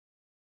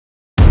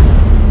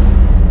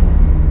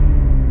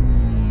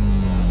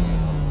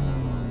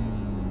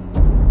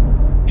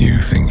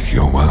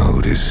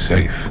is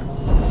safe.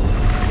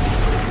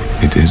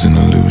 It is an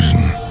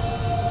illusion.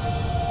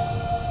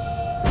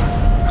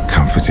 A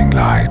comforting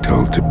lie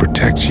told to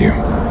protect you.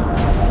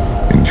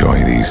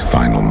 Enjoy these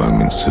final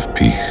moments of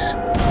peace.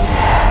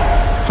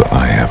 For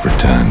I have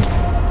returned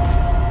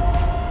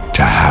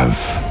to have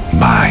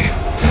my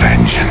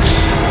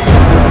vengeance.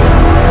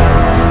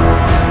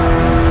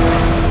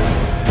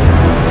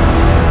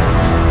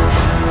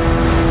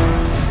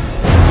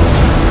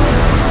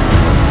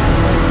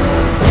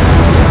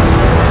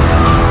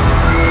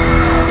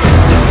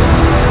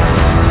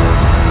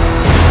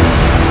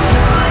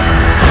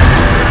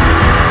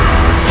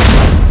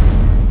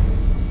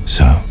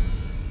 So,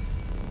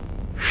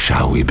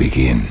 shall we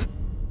begin?